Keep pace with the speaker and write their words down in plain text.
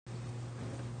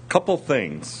Couple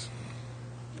things.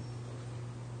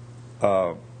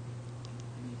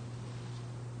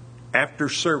 After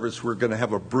service, we're going to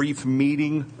have a brief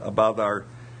meeting about our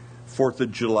 4th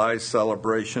of July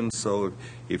celebration. So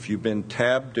if you've been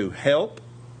tabbed to help,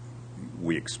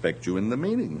 we expect you in the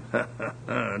meeting.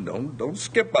 Don't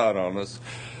skip out on us.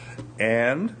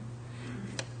 And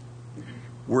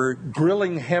we're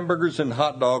grilling hamburgers and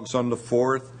hot dogs on the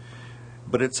 4th,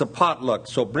 but it's a potluck,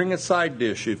 so bring a side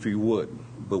dish if you would.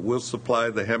 But we'll supply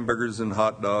the hamburgers and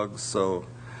hot dogs, so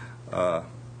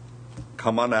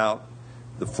come on out.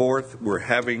 The 4th, we're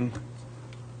having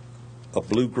a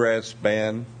bluegrass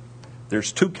band.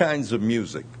 There's 2 kinds of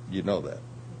music, you know that.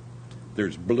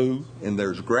 There's blue and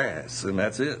there's grass, and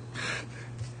that's it.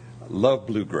 Love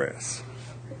bluegrass.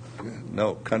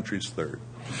 No, country's third.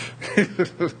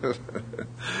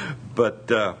 But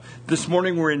this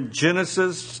morning we're in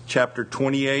Genesis chapter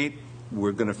 28.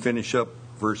 We're going to finish up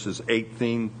verses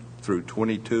 18 through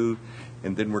 22,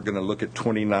 and then we're going to look at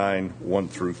 29, 1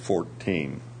 through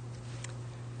 14.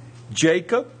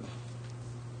 Jacob,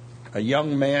 a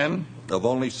young man of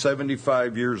only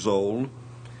 75 years old,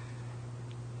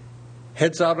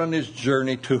 heads out on his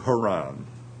journey to Haran.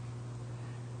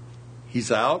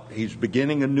 He's out. He's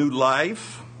beginning a new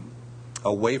life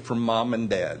away from mom and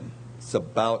dad. It's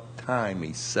about time.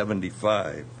 He's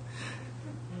 75.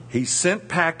 He's sent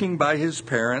packing by his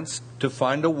parents to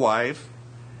find a wife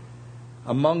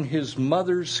among his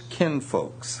mother's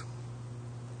kinfolks.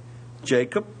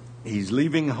 Jacob, he's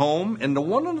leaving home, and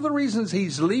one of the reasons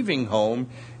he's leaving home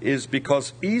is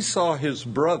because Esau, his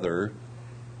brother,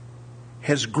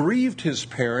 has grieved his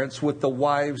parents with the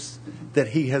wives that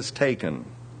he has taken.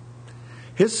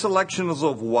 His selections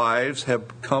of wives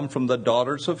have come from the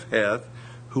daughters of Heth,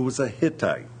 who was a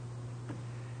Hittite.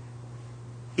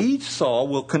 Esau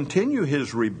will continue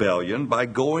his rebellion by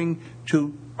going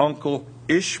to Uncle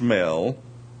Ishmael,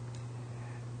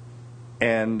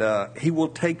 and he will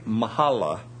take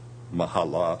Mahalath,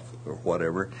 or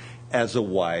whatever, as a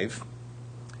wife.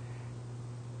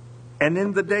 And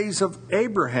in the days of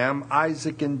Abraham,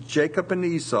 Isaac, and Jacob and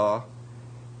Esau,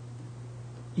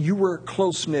 you were a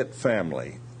close-knit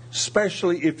family,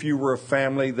 especially if you were a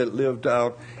family that lived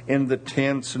out in the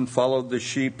tents and followed the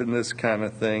sheep and this kind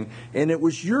of thing. And it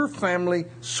was your family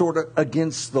sort of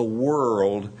against the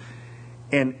world,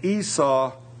 and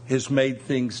Esau has made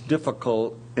things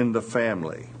difficult in the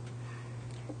family.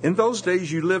 In those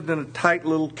days, you lived in a tight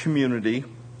little community,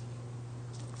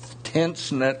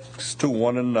 tents next to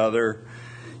one another.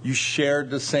 You shared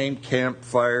the same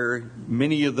campfire.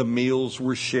 Many of the meals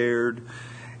were shared.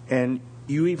 And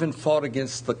you even fought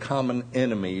against the common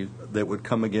enemy that would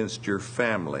come against your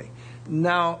family.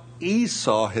 Now,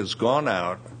 Esau has gone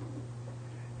out,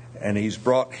 and he's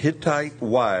brought Hittite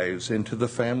wives into the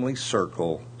family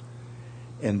circle,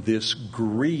 and this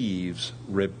grieves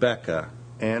Rebekah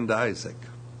and Isaac.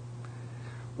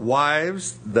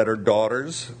 Wives that are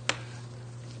daughters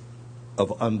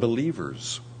of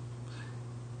unbelievers.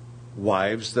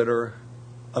 Wives that are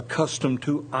accustomed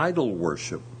to idol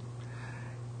worship.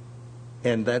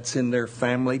 And that's in their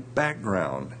family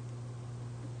background.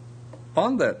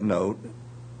 On that note,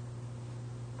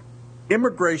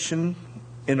 immigration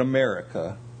in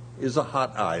America is a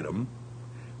hot item,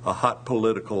 a hot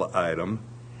political item.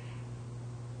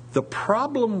 The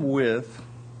problem with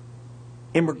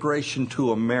immigration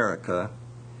to America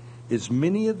is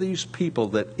many of these people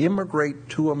that immigrate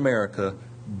to America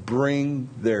bring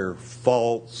their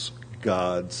false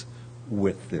gods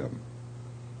with them.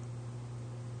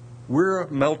 We're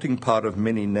a melting pot of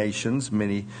many nations,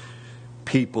 many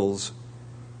peoples,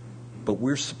 but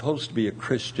we're supposed to be a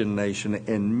Christian nation,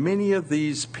 and many of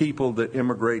these people that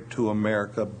immigrate to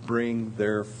America bring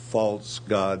their false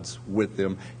gods with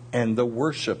them and the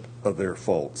worship of their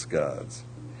false gods.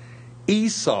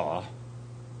 Esau,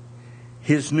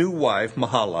 his new wife,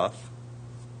 Mahalath,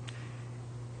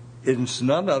 is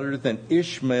none other than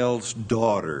Ishmael's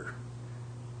daughter.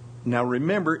 Now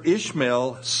remember,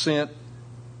 Ishmael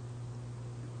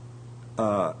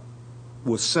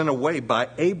was sent away by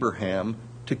Abraham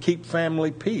to keep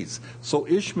family peace. So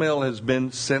Ishmael has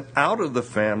been sent out of the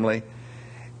family,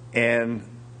 and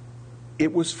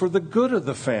it was for the good of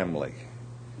the family.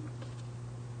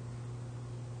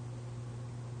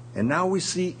 And now we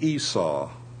see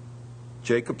Esau,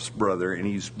 Jacob's brother, and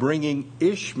he's bringing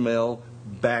Ishmael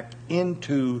back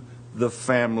into the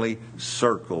family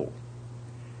circle.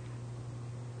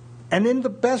 And in the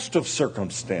best of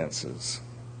circumstances,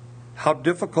 how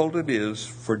difficult it is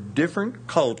for different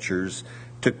cultures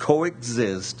to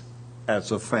coexist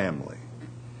as a family.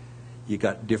 You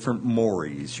got different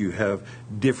mores, you have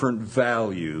different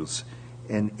values,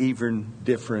 and even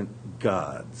different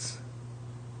gods.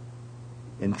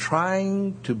 And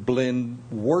trying to blend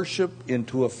worship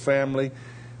into a family,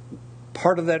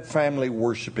 part of that family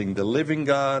worshiping the living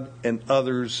God and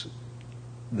others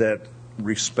that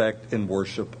respect and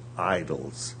worship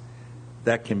idols.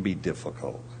 That can be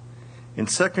difficult. In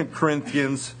 2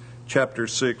 Corinthians chapter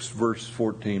 6, verse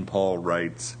 14, Paul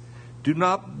writes, "Do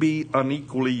not be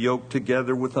unequally yoked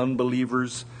together with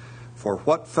unbelievers, for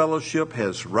what fellowship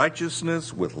has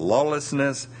righteousness with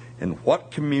lawlessness, and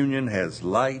what communion has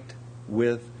light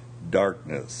with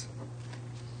darkness?"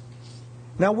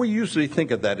 Now, we usually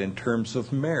think of that in terms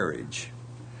of marriage,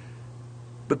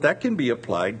 but that can be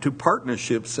applied to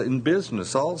partnerships in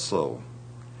business also.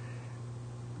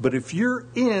 But if you're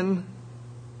in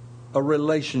a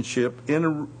relationship,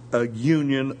 in a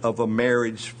union of a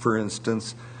marriage, for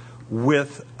instance,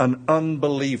 with an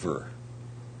unbeliever,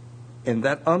 and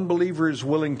that unbeliever is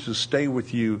willing to stay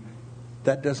with you,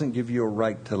 that doesn't give you a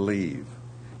right to leave.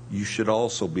 You should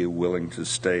also be willing to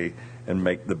stay and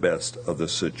make the best of the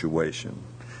situation.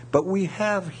 But we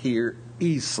have here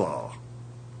Esau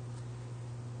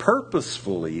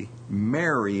purposefully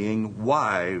marrying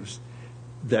wives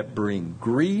that bring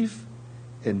grief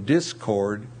and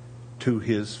discord to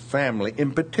his family,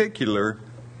 in particular,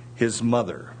 his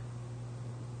mother.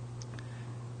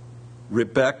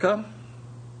 Rebekah,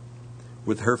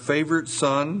 with her favorite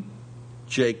son,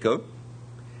 Jacob,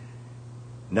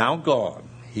 now gone,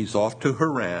 he's off to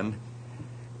Haran,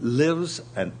 lives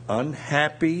an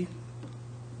unhappy,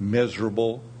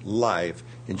 miserable life,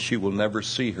 and she will never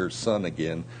see her son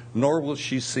again, nor will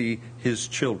she see his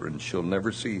children. She'll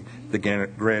never see the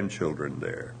grandchildren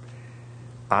there.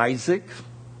 Isaac,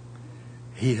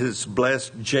 he has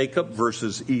blessed Jacob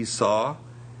versus Esau,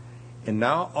 and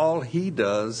now all he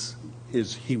does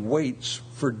is he waits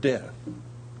for death.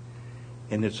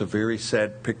 And it's a very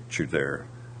sad picture there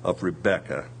of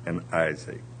Rebekah and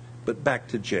Isaac. But back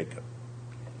to Jacob.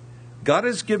 God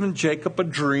has given Jacob a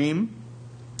dream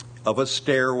of a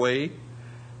stairway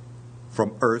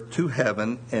from earth to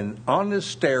heaven, and on this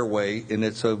stairway, and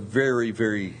it's a very,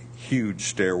 very huge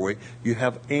stairway, you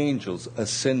have angels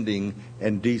ascending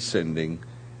and descending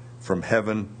from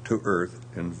heaven to earth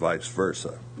and vice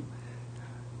versa.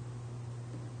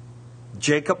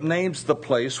 Jacob names the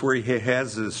place where he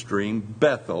has this dream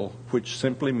Bethel, which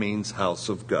simply means house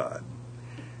of God.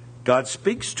 God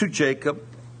speaks to Jacob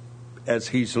as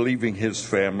he's leaving his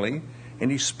family,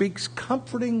 and he speaks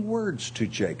comforting words to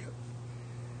Jacob.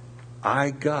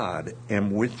 "I, God,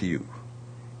 am with you,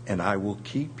 and I will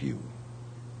keep you."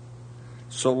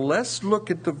 So let's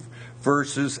look at the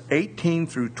verses 18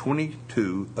 through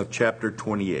 22 of chapter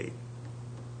 28.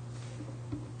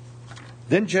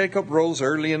 Then Jacob rose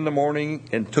early in the morning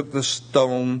and took the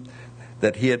stone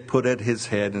that he had put at his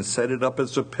head and set it up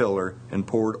as a pillar and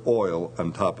poured oil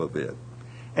on top of it.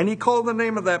 And he called the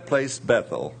name of that place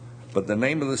Bethel, but the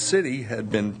name of the city had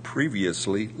been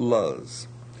previously Luz.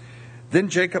 Then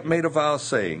Jacob made a vow,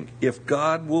 saying, "If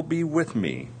God will be with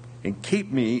me and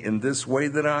keep me in this way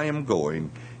that I am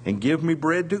going, and give me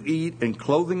bread to eat and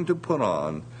clothing to put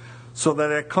on, so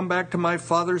that I come back to my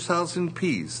father's house in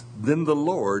peace, then the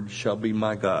Lord shall be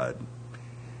my God.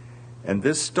 And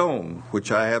this stone which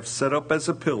I have set up as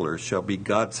a pillar shall be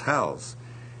God's house.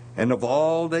 And of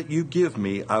all that you give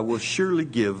me, I will surely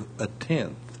give a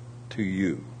tenth to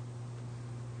you."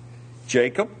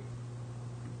 Jacob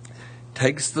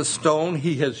takes the stone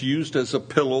he has used as a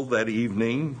pillow that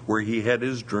evening where he had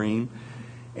his dream,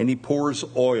 and he pours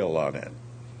oil on it.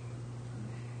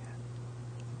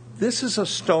 This is a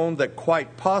stone that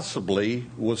quite possibly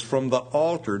was from the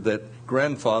altar that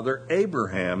grandfather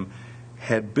Abraham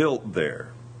had built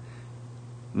there.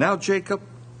 Now Jacob,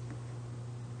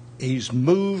 he's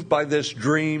moved by this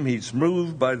dream. He's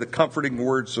moved by the comforting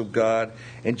words of God.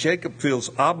 And Jacob feels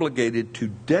obligated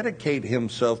to dedicate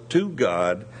himself to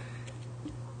God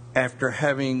after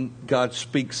having God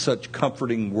speak such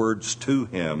comforting words to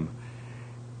him.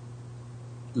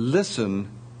 Listen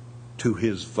to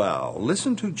his vow.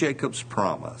 Listen to Jacob's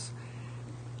promise.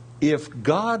 If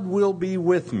God will be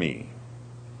with me,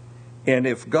 and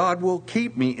if God will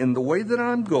keep me in the way that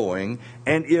I'm going,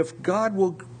 and if God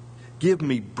will give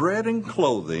me bread and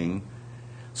clothing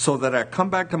so that I come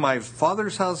back to my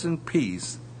father's house in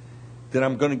peace, then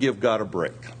I'm going to give God a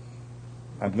break.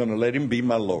 I'm going to let him be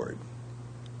my Lord.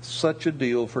 Such a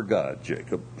deal for God,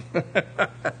 Jacob.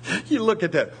 You look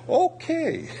at that.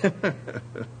 Okay.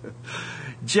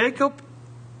 Jacob,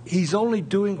 he's only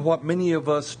doing what many of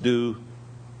us do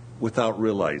without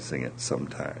realizing it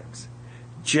sometimes.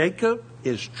 Jacob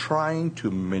is trying to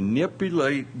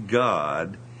manipulate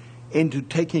God into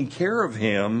taking care of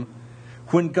him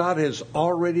when God has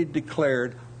already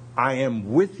declared, I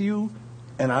am with you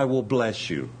and I will bless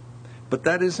you. But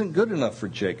that isn't good enough for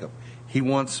Jacob. He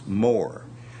wants more.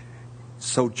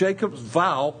 So Jacob's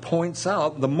vow points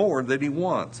out the more that he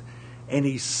wants. And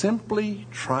he's simply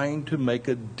trying to make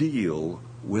a deal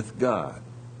with God.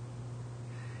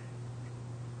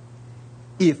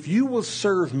 If you will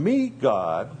serve me,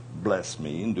 God, bless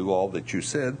me and do all that you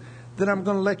said, then I'm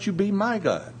going to let you be my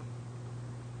God.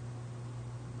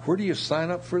 Where do you sign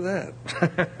up for that?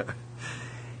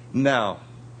 Now,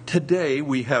 today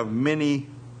we have many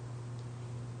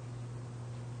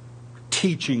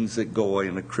teachings that go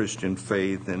in the Christian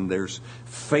faith, and there's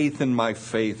faith in my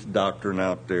faith doctrine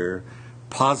out there,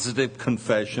 positive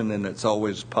confession, and it's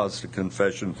always positive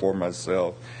confession for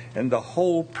myself, and the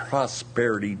whole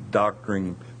prosperity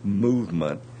doctrine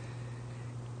movement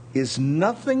is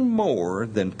nothing more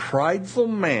than prideful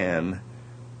man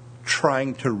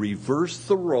trying to reverse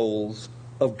the roles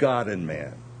of God and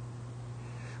man.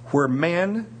 Where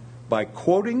man, by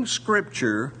quoting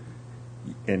Scripture,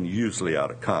 and usually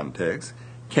out of context,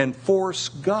 can force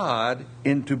God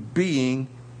into being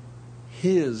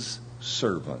his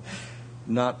servant,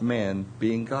 not man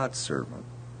being God's servant.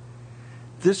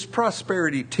 This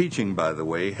prosperity teaching, by the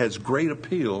way, has great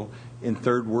appeal in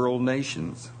third world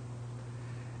nations.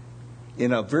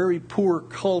 In a very poor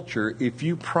culture, if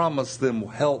you promise them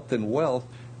health and wealth,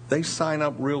 they sign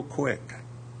up real quick.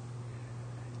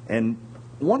 And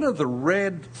one of the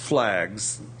red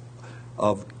flags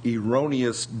of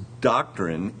erroneous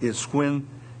doctrine is when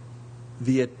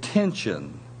the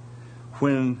attention,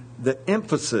 when the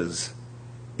emphasis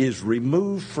is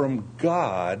removed from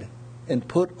God and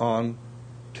put on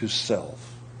to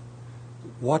self.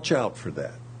 Watch out for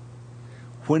that.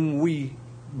 When we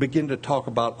begin to talk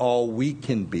about all we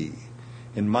can be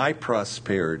in my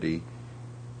prosperity,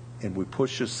 and we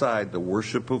push aside the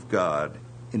worship of God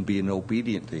and being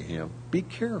obedient to him, be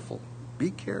careful.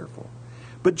 Be careful.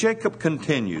 But Jacob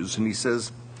continues, and he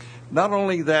says, not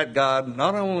only that, God,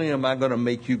 not only am I going to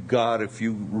make you God if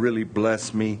you really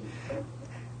bless me,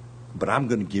 but I'm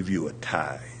going to give you a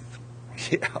tithe.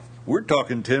 Yeah, we're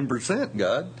talking 10%,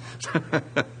 God.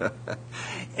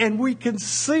 And we can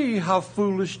see how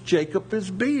foolish Jacob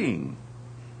is being.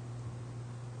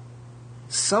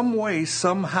 Some way,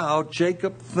 somehow,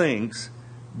 Jacob thinks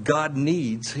God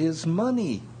needs his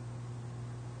money.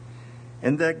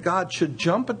 And that God should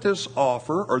jump at this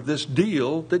offer or this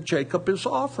deal that Jacob is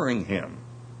offering him.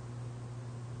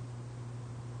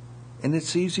 And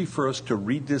it's easy for us to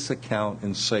read this account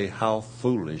and say how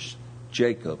foolish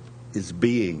Jacob is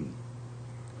being.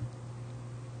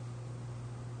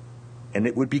 And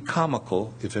it would be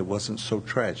comical if it wasn't so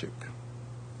tragic.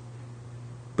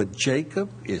 But Jacob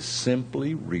is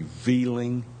simply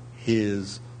revealing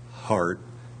his heart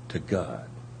to God.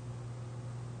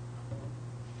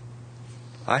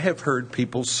 I have heard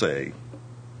people say,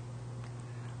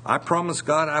 I promised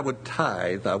God I would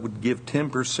tithe, I would give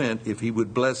 10% if he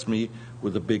would bless me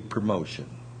with a big promotion.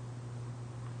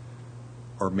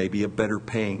 Or maybe a better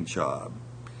paying job.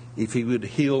 If he would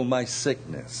heal my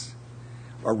sickness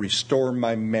or restore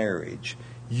my marriage.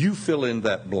 You fill in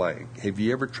that blank. Have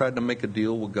you ever tried to make a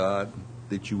deal with God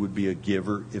that you would be a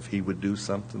giver if he would do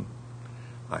something?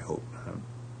 I hope not.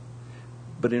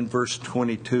 But in verse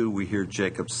 22, we hear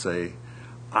Jacob say,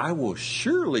 I will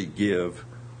surely give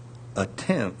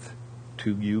 1/10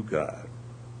 to you, God.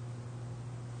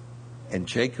 And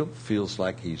Jacob feels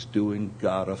like he's doing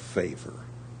God a favor.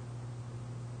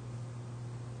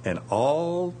 And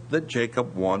all that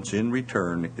Jacob wants in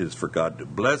return is for God to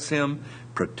bless him,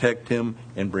 protect him,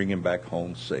 and bring him back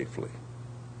home safely.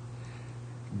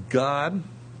 God,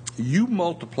 you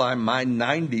multiply my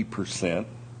 90%,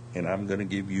 and I'm going to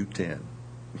give you 10.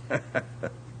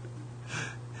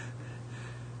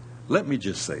 Let me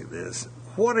just say this.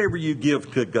 Whatever you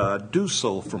give to God, do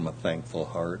so from a thankful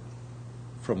heart,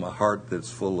 from a heart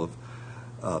that's full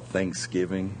of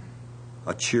thanksgiving,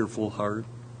 a cheerful heart.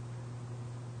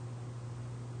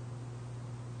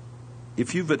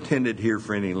 If you've attended here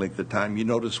for any length of time, you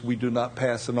notice we do not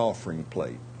pass an offering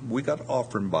plate. We got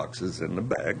offering boxes in the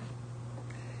back.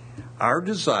 Our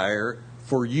desire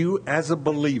for you as a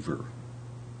believer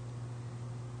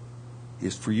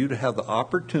is for you to have the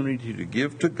opportunity to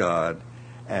give to God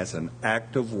as an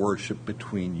act of worship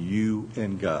between you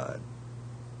and God.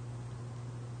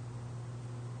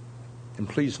 And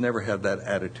please never have that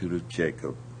attitude of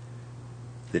Jacob,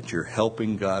 that you're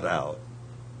helping God out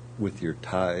with your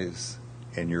tithes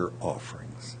and your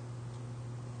offerings.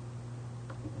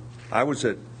 I was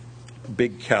at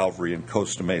Big Calvary in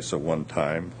Costa Mesa one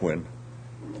time when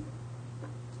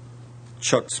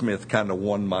Chuck Smith kind of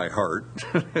won my heart.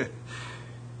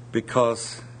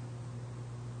 because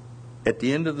at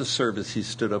the end of the service, he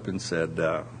stood up and said,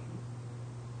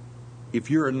 if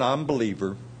you're a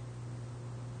non-believer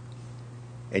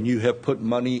and you have put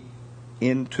money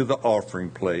into the offering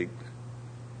plate,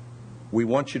 we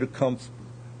want you to come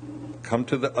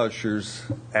to the ushers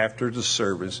after the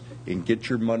service and get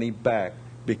your money back,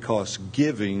 because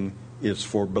giving is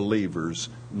for believers,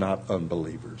 not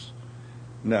unbelievers.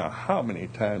 Now, how many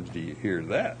times do you hear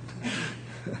that?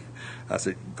 I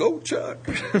said, go, Chuck.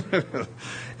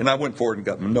 And I went forward and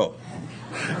got him, no.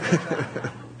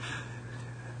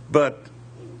 But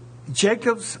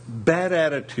Jacob's bad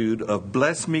attitude of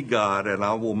bless me, God, and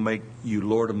I will make you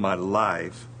Lord of my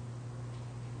life,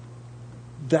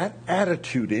 that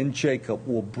attitude in Jacob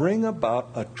will bring about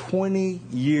a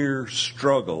 20-year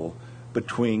struggle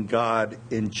between God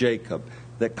and Jacob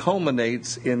that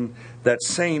culminates in that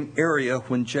same area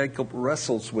when Jacob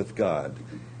wrestles with God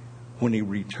when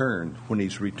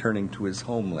he's returning to his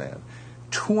homeland.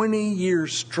 20-year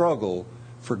struggle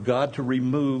for God to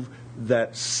remove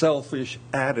that selfish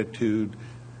attitude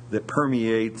that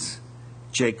permeates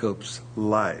Jacob's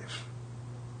life.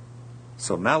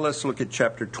 So now let's look at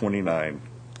chapter 29,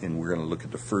 and we're going to look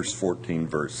at the first 14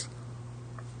 verses.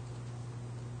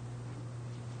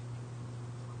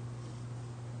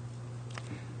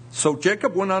 So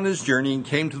Jacob went on his journey and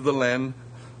came to the land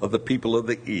of the people of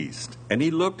the east. And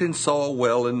he looked and saw a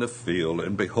well in the field,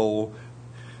 and behold,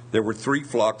 there were 3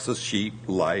 flocks of sheep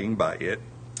lying by it.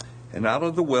 And out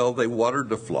of the well they watered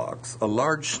the flocks. A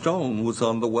large stone was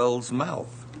on the well's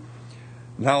mouth.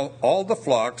 Now all the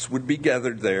flocks would be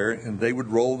gathered there, and they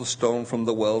would roll the stone from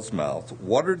the well's mouth,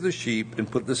 water the sheep, and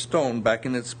put the stone back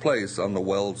in its place on the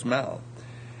well's mouth.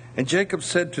 And Jacob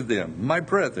said to them, my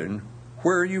brethren,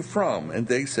 where are you from? And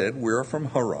they said, we are from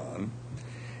Haran.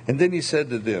 And then he said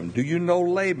to them, do you know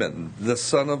Laban, the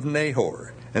son of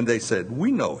Nahor? And they said,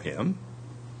 we know him.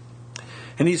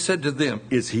 And he said to them,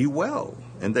 is he well?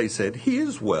 And they said, he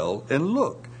is well, and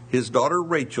look, his daughter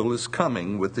Rachel is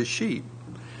coming with the sheep.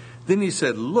 Then he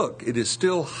said, look, it is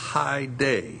still high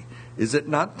day. Is it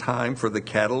not time for the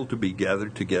cattle to be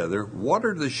gathered together?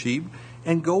 Water the sheep,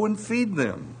 and go and feed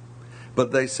them.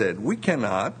 But they said, we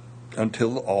cannot,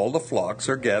 until all the flocks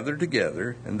are gathered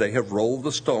together, and they have rolled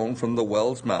the stone from the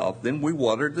well's mouth, then we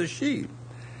watered the sheep.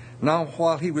 Now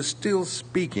while he was still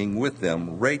speaking with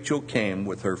them, Rachel came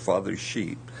with her father's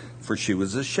sheep, for she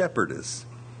was a shepherdess.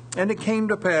 And it came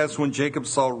to pass, when Jacob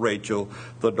saw Rachel,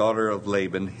 the daughter of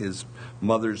Laban, his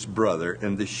mother's brother,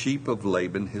 and the sheep of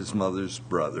Laban, his mother's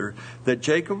brother, that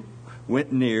Jacob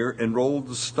went near and rolled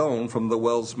the stone from the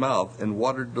well's mouth and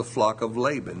watered the flock of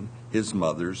Laban, his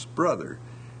mother's brother.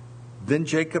 Then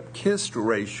Jacob kissed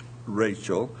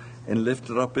Rachel and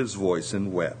lifted up his voice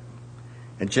and wept.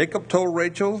 And Jacob told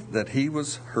Rachel that he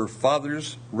was her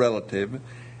father's relative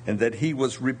and that he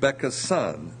was Rebekah's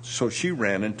son. So she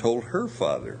ran and told her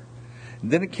father.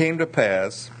 And then it came to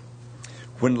pass,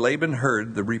 when Laban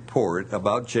heard the report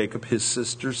about Jacob, his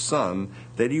sister's son,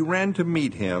 that he ran to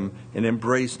meet him and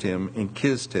embraced him and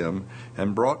kissed him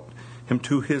and brought him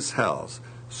to his house.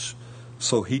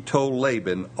 So he told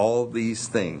Laban all these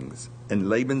things. And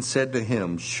Laban said to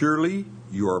him, surely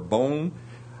you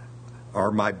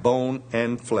are my bone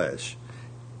and flesh.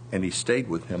 And he stayed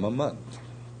with him a month.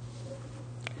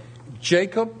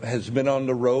 Jacob has been on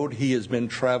the road. He has been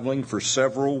traveling for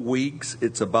several weeks.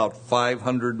 It's about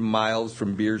 500 miles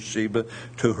from Beersheba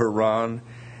to Haran.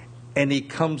 And he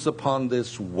comes upon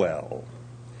this well.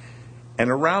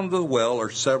 And around the well are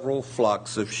several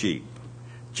flocks of sheep.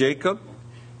 Jacob,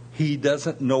 he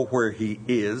doesn't know where he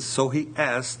is, so he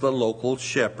asks the local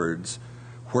shepherds,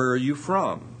 where are you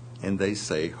from? And they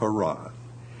say, Haran.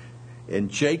 And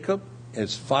Jacob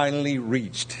has finally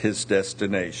reached his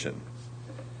destination.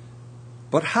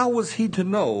 But how was he to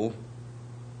know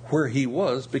where he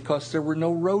was? Because there were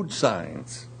no road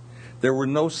signs. There were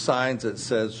no signs that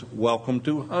says, welcome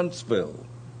to Huntsville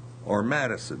or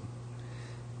Madison.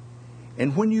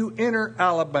 And when you enter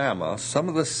Alabama, some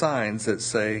of the signs that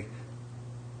say,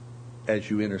 as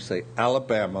you enter, say,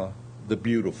 Alabama, the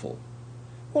beautiful.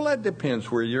 Well, that depends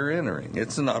where you're entering.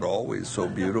 It's not always so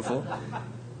beautiful.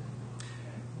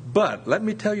 But let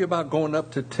me tell you about going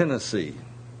up to Tennessee.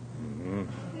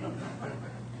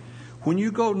 When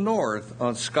you go north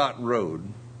on Scott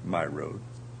Road, my road,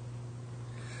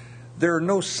 there are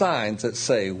no signs that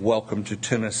say, welcome to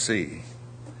Tennessee.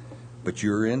 But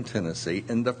you're in Tennessee.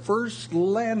 And the first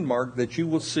landmark that you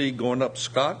will see going up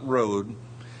Scott Road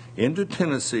into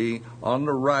Tennessee, on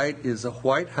the right is a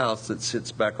white house that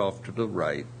sits back off to the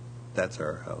right. That's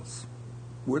our house.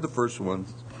 We're the first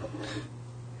ones.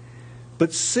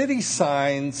 But city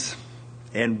signs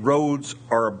and roads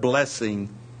are a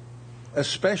blessing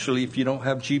especially if you don't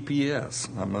have GPS.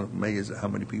 I'm amazed at how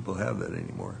many people have that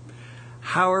anymore.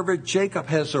 However, Jacob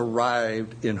has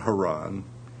arrived in Haran.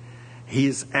 He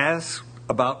is asked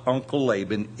about Uncle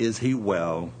Laban, is he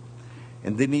well?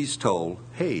 And then he's told,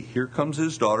 hey, here comes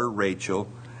his daughter Rachel.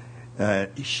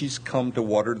 She's come to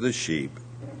water the sheep,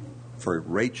 for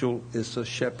Rachel is a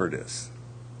shepherdess.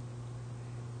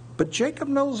 But Jacob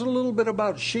knows a little bit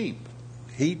about sheep.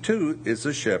 He too is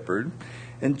a shepherd.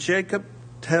 And Jacob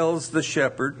tells the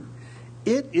shepherd,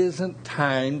 it isn't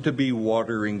time to be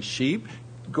watering sheep.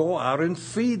 Go out and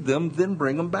feed them, then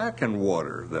bring them back and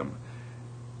water them.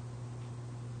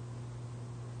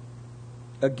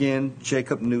 Again,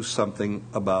 Jacob knew something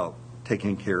about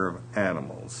taking care of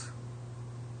animals.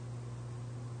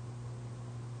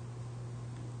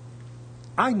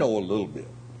 I know a little bit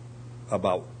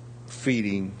about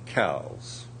feeding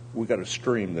cows. We got a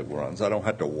stream that runs. I don't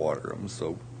have to water them,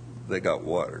 so they got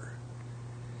water.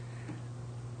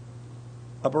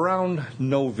 Around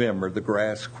November, the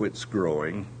grass quits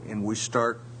growing, and we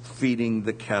start feeding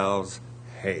the cows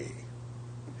hay.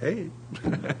 Hay.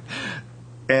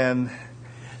 And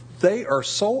they are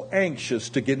so anxious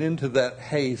to get into that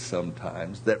hay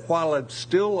sometimes that while I'm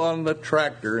still on the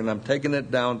tractor and I'm taking it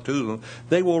down to them,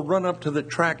 they will run up to the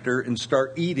tractor and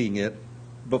start eating it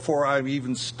before I've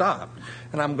even stopped.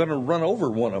 And I'm going to run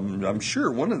over one of them, I'm sure,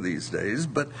 one of these days.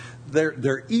 But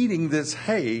they're eating this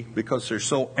hay because they're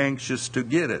so anxious to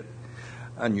get it.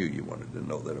 I knew you wanted to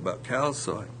know that about cows,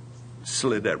 so I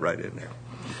slid that right in there.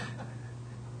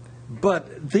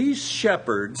 But these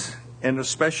shepherds, and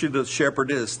especially the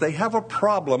shepherdess, they have a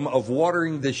problem of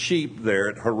watering the sheep there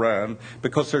at Haran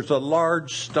because there's a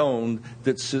large stone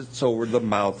that sits over the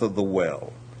mouth of the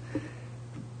well.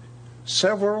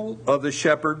 Several of the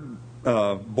shepherd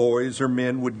boys or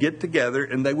men would get together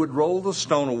and they would roll the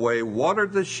stone away, water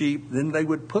the sheep, then they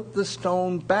would put the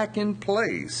stone back in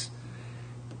place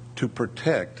to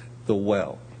protect the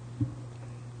well.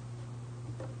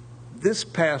 This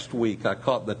past week, I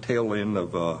caught the tail end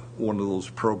of one of those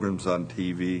programs on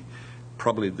TV,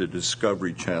 probably the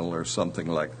Discovery Channel or something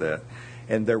like that,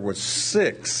 and there were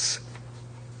 6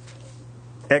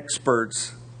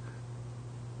 experts,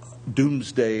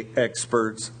 doomsday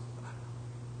experts,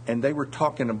 and they were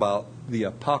talking about the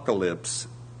apocalypse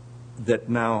that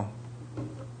now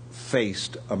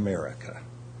faced America.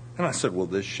 And I said, well,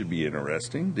 this should be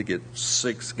interesting to get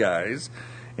 6 guys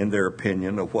in their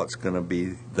opinion of what's going to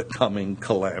be the coming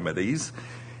calamities.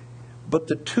 But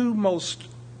the 2 most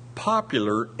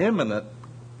eminent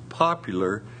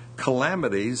popular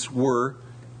calamities were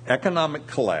economic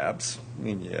collapse,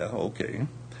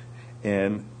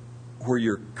 and where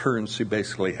your currency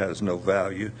basically has no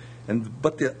value.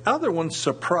 But the other one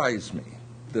surprised me.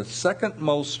 The second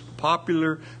most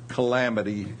popular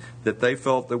calamity that they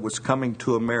felt that was coming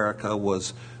to America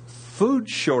was food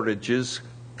shortages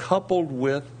coupled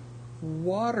with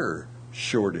water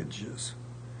shortages.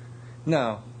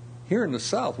 Now, here in the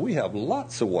South, we have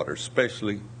lots of water,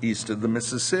 especially east of the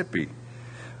Mississippi.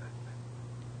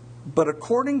 But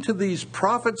according to these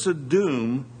prophets of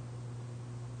doom,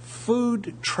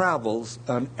 food travels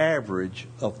an average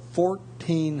of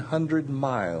 1,400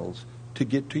 miles to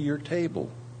get to your table.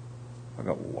 I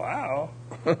go, wow.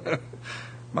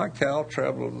 My cow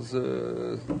travels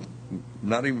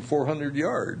not even 400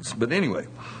 yards. But anyway,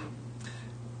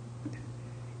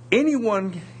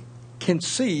 anyone can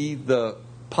see the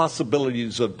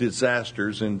possibilities of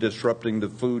disasters in disrupting the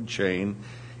food chain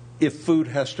if food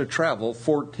has to travel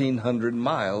 1,400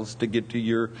 miles to get to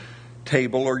your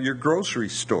table or your grocery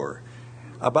store.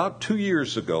 About 2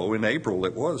 years ago, in April,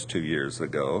 it was 2 years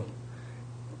ago,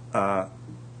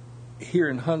 here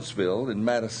in Huntsville, in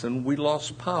Madison, we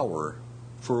lost power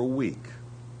for a week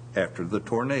after the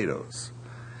tornadoes.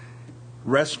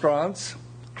 Restaurants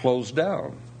closed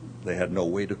down. They had no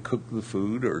way to cook the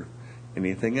food or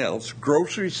anything else.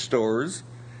 Grocery stores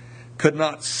could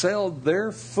not sell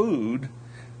their food,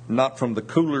 not from the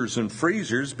coolers and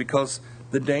freezers, because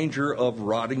the danger of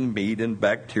rotting meat and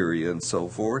bacteria and so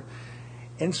forth.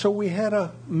 And so we had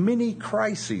a mini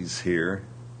crisis here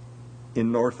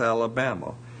in North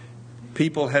Alabama.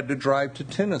 People had to drive to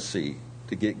Tennessee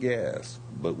to get gas,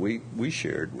 but we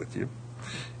shared with you.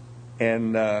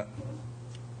 And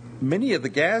many of the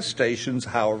gas stations,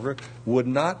 however, would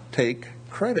not take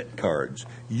credit cards.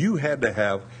 You had to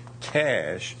have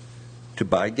cash to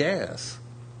buy gas.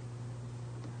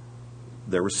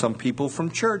 There were some people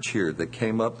from church here that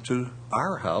came up to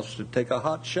our house to take a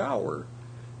hot shower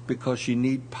because you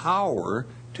need power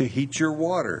to heat your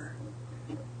water.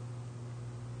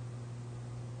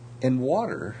 And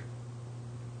water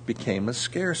became a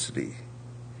scarcity.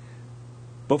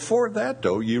 Before that,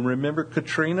 though, you remember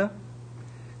Katrina?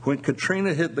 When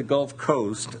Katrina hit the Gulf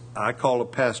Coast, I called a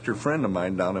pastor friend of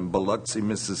mine down in Biloxi,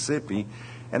 Mississippi,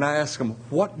 and I asked him,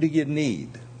 what do you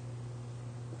need?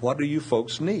 What do you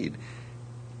folks need?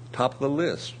 Top of the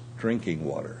list, drinking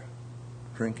water.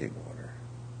 Drinking water.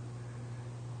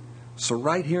 So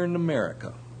right here in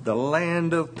America, the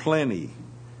land of plenty,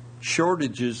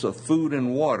 shortages of food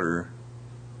and water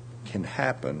can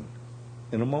happen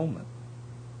in a moment.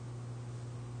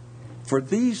 For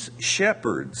these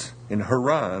shepherds in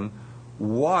Haran,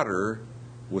 water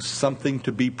was something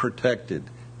to be protected.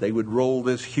 They would roll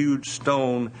this huge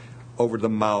stone over the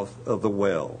mouth of the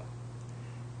well.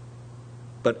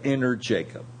 But enter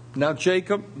Jacob. Now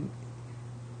Jacob,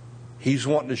 he's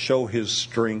wanting to show his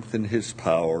strength and his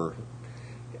power,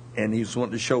 and he's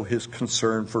wanting to show his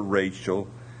concern for Rachel.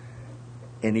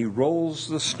 And he rolls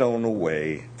the stone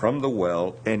away from the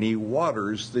well, and he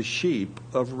waters the sheep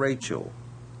of Rachel.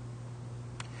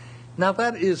 Now,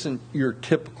 that isn't your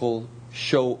typical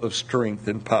show of strength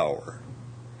and power.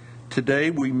 Today,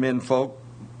 we menfolk,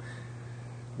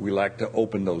 we like to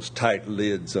open those tight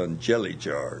lids on jelly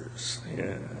jars.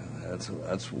 Yeah,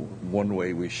 that's one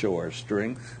way we show our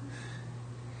strength.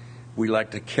 We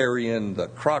like to carry in the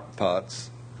crock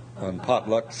pots on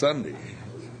potluck Sunday,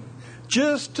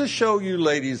 just to show you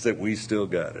ladies that we still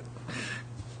got it.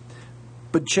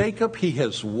 But Jacob, he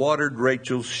has watered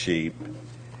Rachel's sheep,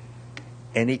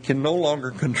 and he can no longer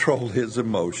control his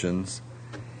emotions,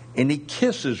 and he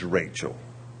kisses Rachel.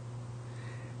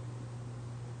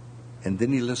 And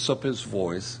then he lifts up his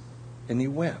voice, and he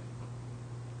wept.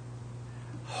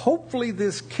 Hopefully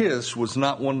this kiss was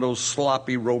not one of those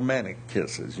sloppy romantic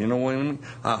kisses. You know what I mean?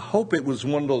 I hope it was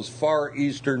one of those Far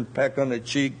Eastern peck on the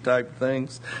cheek type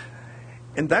things.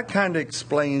 And that kind of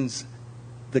explains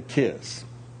the kiss.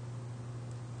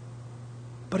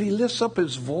 But he lifts up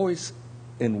his voice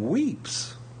and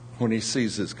weeps when he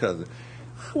sees his cousin.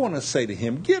 I want to say to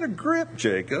him, get a grip,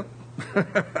 Jacob.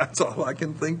 That's all I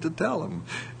can think to tell him.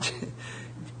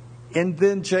 And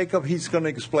then Jacob, he's going to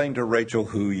explain to Rachel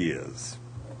who he is.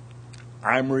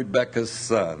 I'm Rebekah's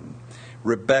son.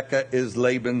 Rebekah is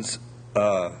Laban's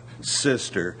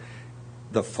sister,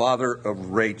 the father of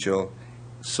Rachel.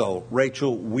 So,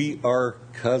 Rachel, we are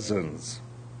cousins.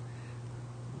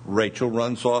 Rachel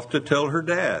runs off to tell her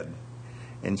dad.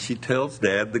 And she tells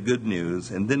Dad the good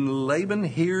news. And then Laban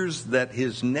hears that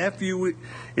his nephew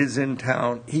is in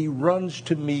town. He runs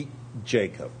to meet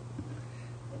Jacob.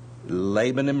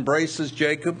 Laban embraces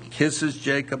Jacob, kisses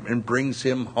Jacob, and brings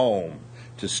him home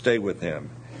to stay with him.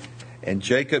 And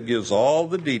Jacob gives all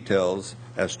the details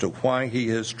as to why he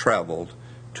has traveled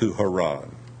to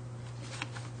Haran.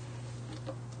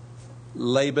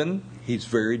 Laban, he's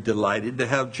very delighted to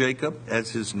have Jacob as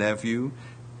his nephew,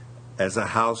 as a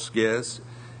house guest.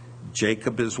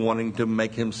 Jacob is wanting to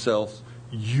make himself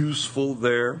useful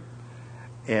there,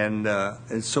 and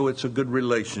so it's a good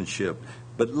relationship.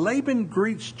 But Laban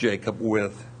greets Jacob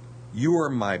with, you are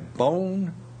my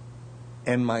bone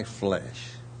and my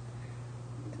flesh.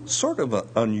 Sort of an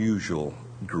unusual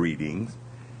greeting.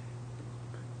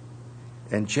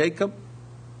 And Jacob,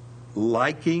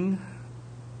 liking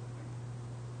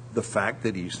the fact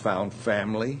that he's found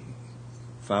family,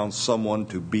 found someone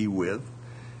to be with,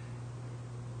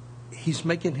 he's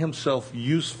making himself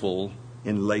useful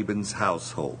in Laban's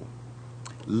household.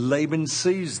 Laban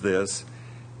sees this,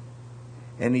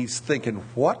 and he's thinking,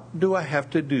 what do I have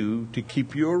to do to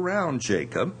keep you around,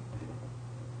 Jacob?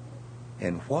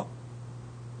 And what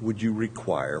would you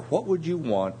require? What would you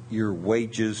want your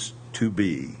wages to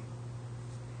be?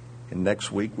 And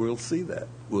next week we'll see that.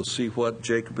 We'll see what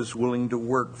Jacob is willing to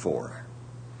work for.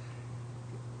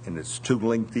 And it's too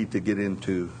lengthy to get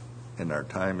into, and our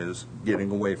time is getting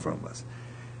away from us.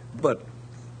 But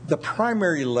the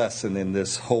primary lesson in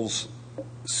this whole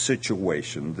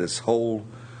situation, this whole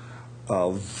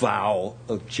vow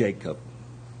of Jacob,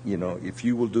 you know, if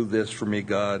you will do this for me,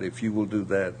 God, if you will do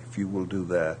that, if you will do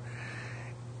that,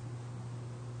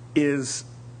 is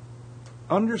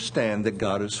understand that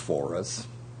God is for us,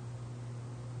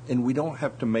 and we don't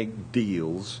have to make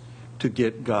deals to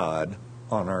get God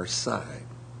on our side.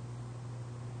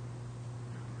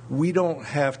 We don't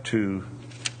have to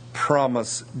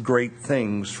promise great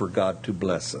things for God to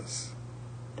bless us.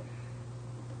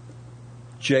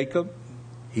 Jacob,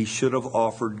 he should have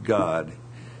offered God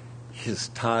his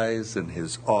tithes and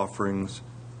his offerings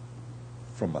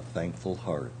from a thankful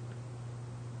heart,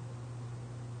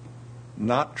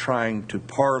 not trying to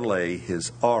parlay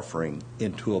his offering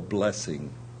into a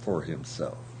blessing for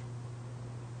himself.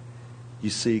 You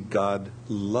see, God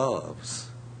loves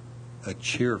a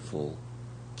cheerful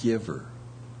giver.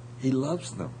 He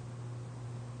loves them.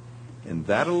 And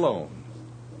that alone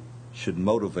should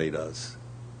motivate us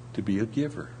to be a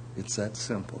giver. It's that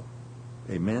simple.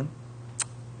 Amen?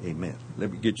 Amen.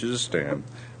 Let me get you to stand.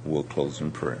 We'll close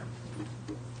in prayer.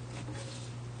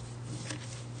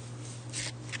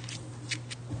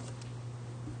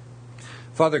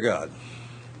 Father God,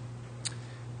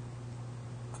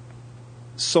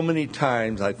 so many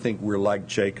times I think we're like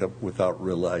Jacob without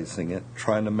realizing it,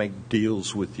 trying to make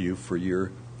deals with you for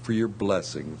your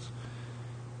blessings.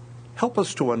 Help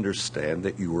us to understand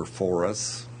that you are for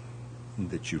us,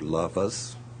 and that you love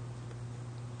us,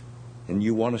 and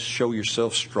you want to show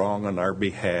yourself strong on our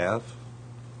behalf.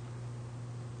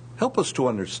 Help us to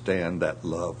understand that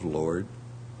love, Lord,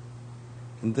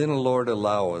 and then, Lord,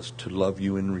 allow us to love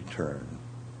you in return.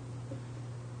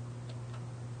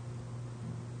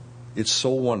 It's so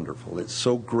wonderful. It's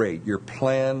so great. Your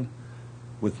plan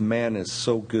with man is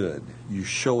so good. You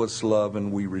show us love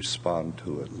and we respond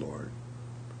to it, Lord.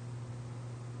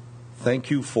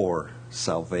 Thank you for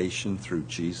salvation through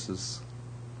Jesus.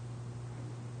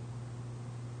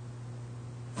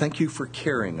 Thank you for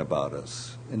caring about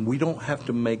us. And we don't have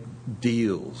to make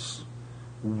deals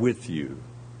with you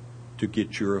to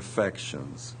get your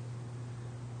affections,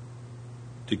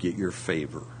 to get your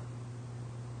favor.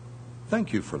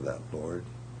 Thank you for that, Lord.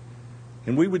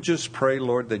 And we would just pray,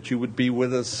 Lord, that you would be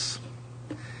with us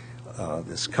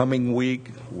this coming week.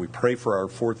 We pray for our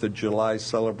 4th of July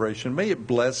celebration. May it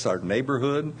bless our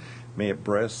neighborhood. May it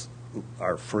bless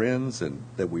our friends and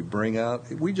that we bring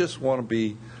out. We just want to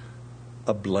be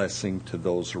a blessing to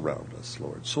those around us,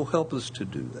 Lord. So help us to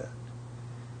do that.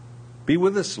 Be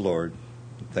with us, Lord.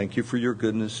 Thank you for your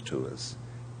goodness to us.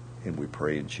 And we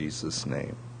pray in Jesus'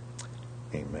 name.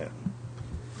 Amen.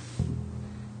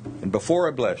 And before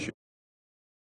I bless you,